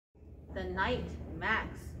The night Max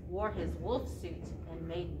wore his wolf suit and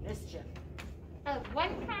made mischief. Of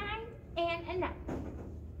one kind and another.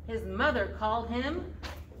 His mother called him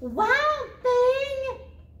Wild Thing!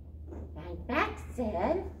 And Max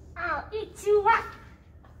said, I'll eat you up.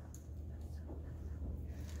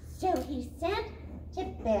 so he sent to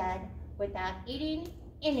bed without eating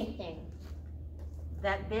anything.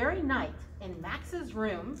 That very night in Max's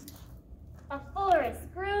room, A forest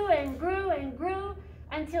grew and grew and grew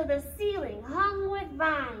until the ceiling hung with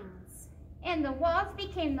vines. And the walls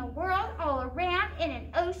became the world all around in an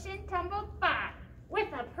ocean tumbled by with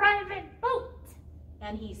a private boat.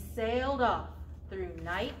 and he sailed off through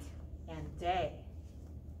night and day.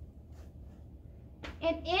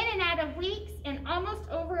 And in and out of weeks and almost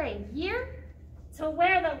over a year to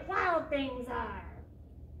where the wild things are.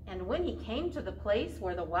 And when he came to the place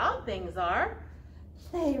where the wild things are,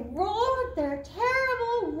 They roared their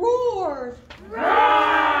terrible roars.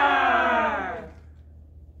 roar!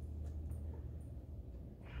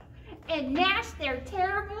 And gnashed their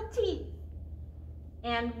terrible teeth.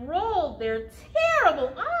 And rolled their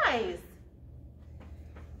terrible eyes.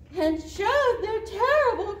 And showed their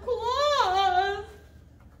terrible claws.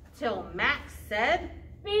 Till Max said,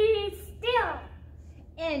 Be still.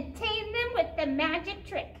 And tame them with the magic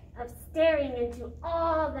trick of staring into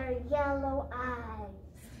all their yellow eyes.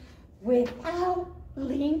 Without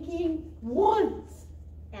blinking once.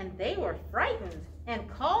 and they were frightened and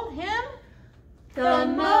called him The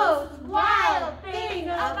most wild thing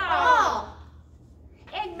of all.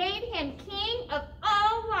 And made him king of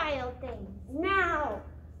all wild things. Now,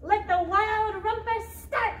 let the wild rumpus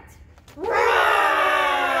start.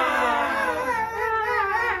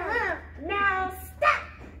 Now stop.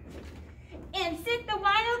 And sent the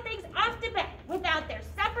wild things off to bed without their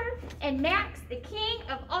supper. And Max, the king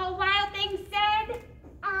of all wild things, said,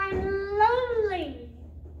 I'm lonely.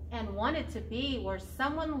 and wanted to be where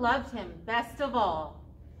someone loved him best of all.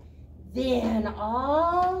 Then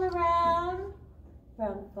all around,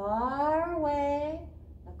 from far away,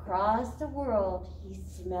 across the world, he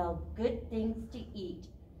smelled good things to eat.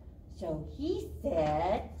 So he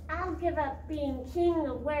said, I'll give up being king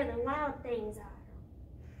of where the wild things are.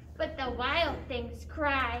 But the wild things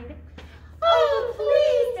cried, Oh,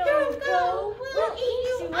 please don't go. We'll eat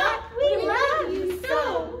you up. We love you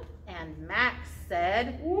so. And Max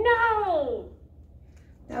said, No.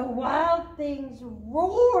 The wild things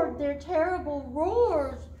roared their terrible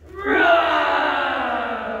roars.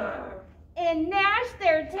 And gnashed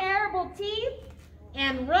their terrible teeth.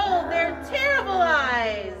 and rolled their terrible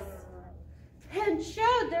eyes. And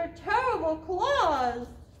showed their terrible claws.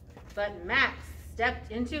 But Max stepped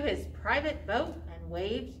into his private boat and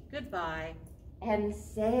waved goodbye. And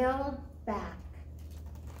sailed back.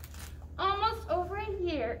 Almost over a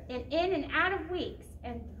year, and in and out of weeks,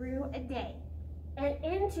 and through a day, and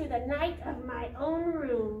into the night of my own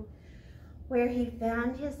room, Where he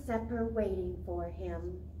found his supper waiting for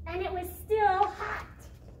him. and it was still hot.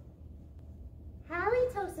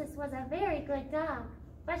 Halitosis was a very good dog,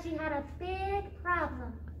 but she had a big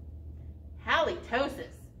problem.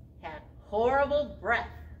 Halitosis had horrible breath.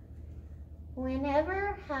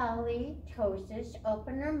 Whenever Halitosis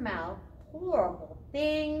opened her mouth, horrible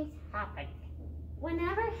things happened.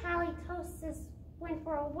 Whenever Halitosis went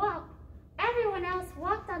for a walk, everyone else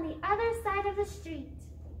walked on the other side of the street.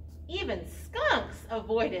 Even skunks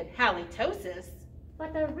avoided halitosis.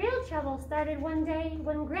 But the real trouble started one day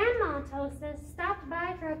when Grandma Tosis stopped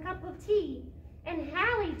by for a cup of tea, and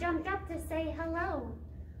Hallie jumped up to say hello.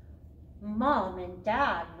 Mom and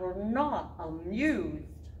Dad were not amused.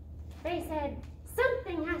 They said,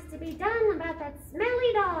 something has to be done about that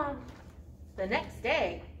smelly dog. The next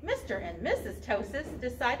day, Mr. and Mrs. Tosis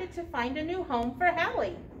decided to find a new home for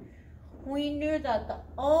Hallie. We knew that the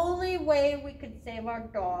only way we could save our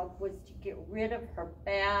dog was to get rid of her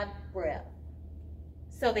bad breath.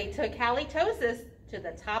 So they took Halitosis to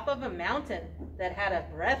the top of a mountain that had a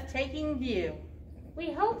breathtaking view.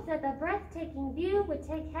 We hoped that the breathtaking view would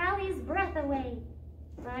take Hallie's breath away,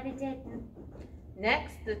 but it didn't.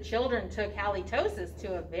 Next, the children took Halitosis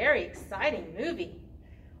to a very exciting movie.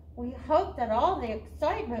 We hoped that all the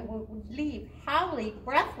excitement would leave Hallie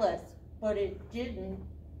breathless, but it didn't.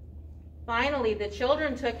 Finally, the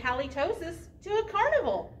children took Halitosis to a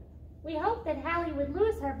carnival. We hoped that Hallie would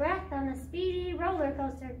lose her breath on the speedy roller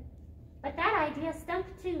coaster, but that idea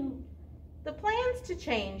stumped too. The plans to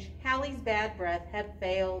change Hallie's bad breath had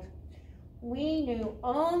failed. We knew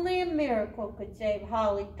only a miracle could save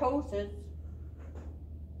Halitosis.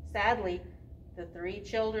 Sadly, the three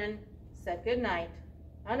children said goodnight,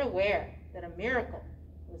 unaware that a miracle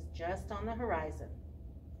was just on the horizon.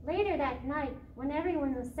 Later that night, when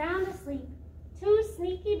everyone was sound asleep, 2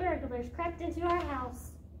 sneaky burglars crept into our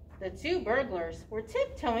house. The 2 burglars were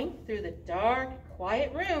tiptoeing through the dark,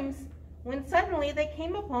 quiet rooms when suddenly they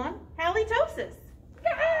came upon Halitosis.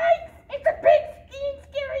 Yikes! It's a big, skinny,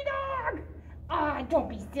 scary dog! Ah, don't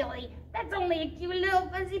be silly. That's only a cute little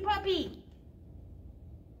fuzzy puppy.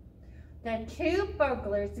 The 2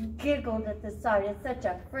 burglars giggled at the sight of such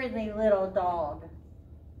a friendly little dog.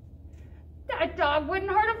 That dog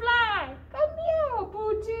wouldn't hurt a fly. Come meow,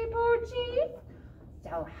 Poochie, Poochie.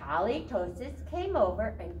 So Halitosis came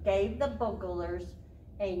over and gave the burglars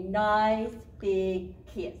a nice big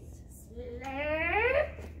kiss. Slurp.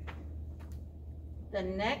 The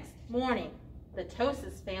next morning, the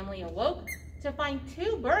Tosis family awoke to find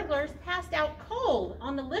 2 burglars passed out cold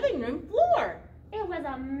on the living room floor. It was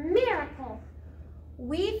a miracle.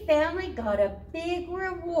 We family got a big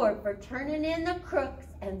reward for turning in the crooks,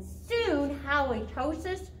 and soon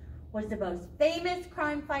Halitosis was the most famous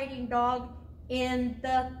crime-fighting dog in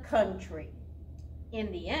the country.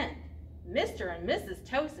 In the end, Mr. and Mrs.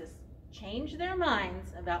 Tosis changed their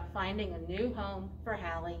minds about finding a new home for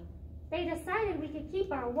Hallie. They decided we could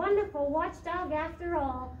keep our wonderful watchdog after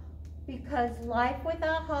all. Because life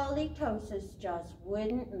without Halitosis just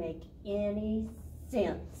wouldn't make any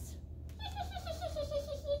sense.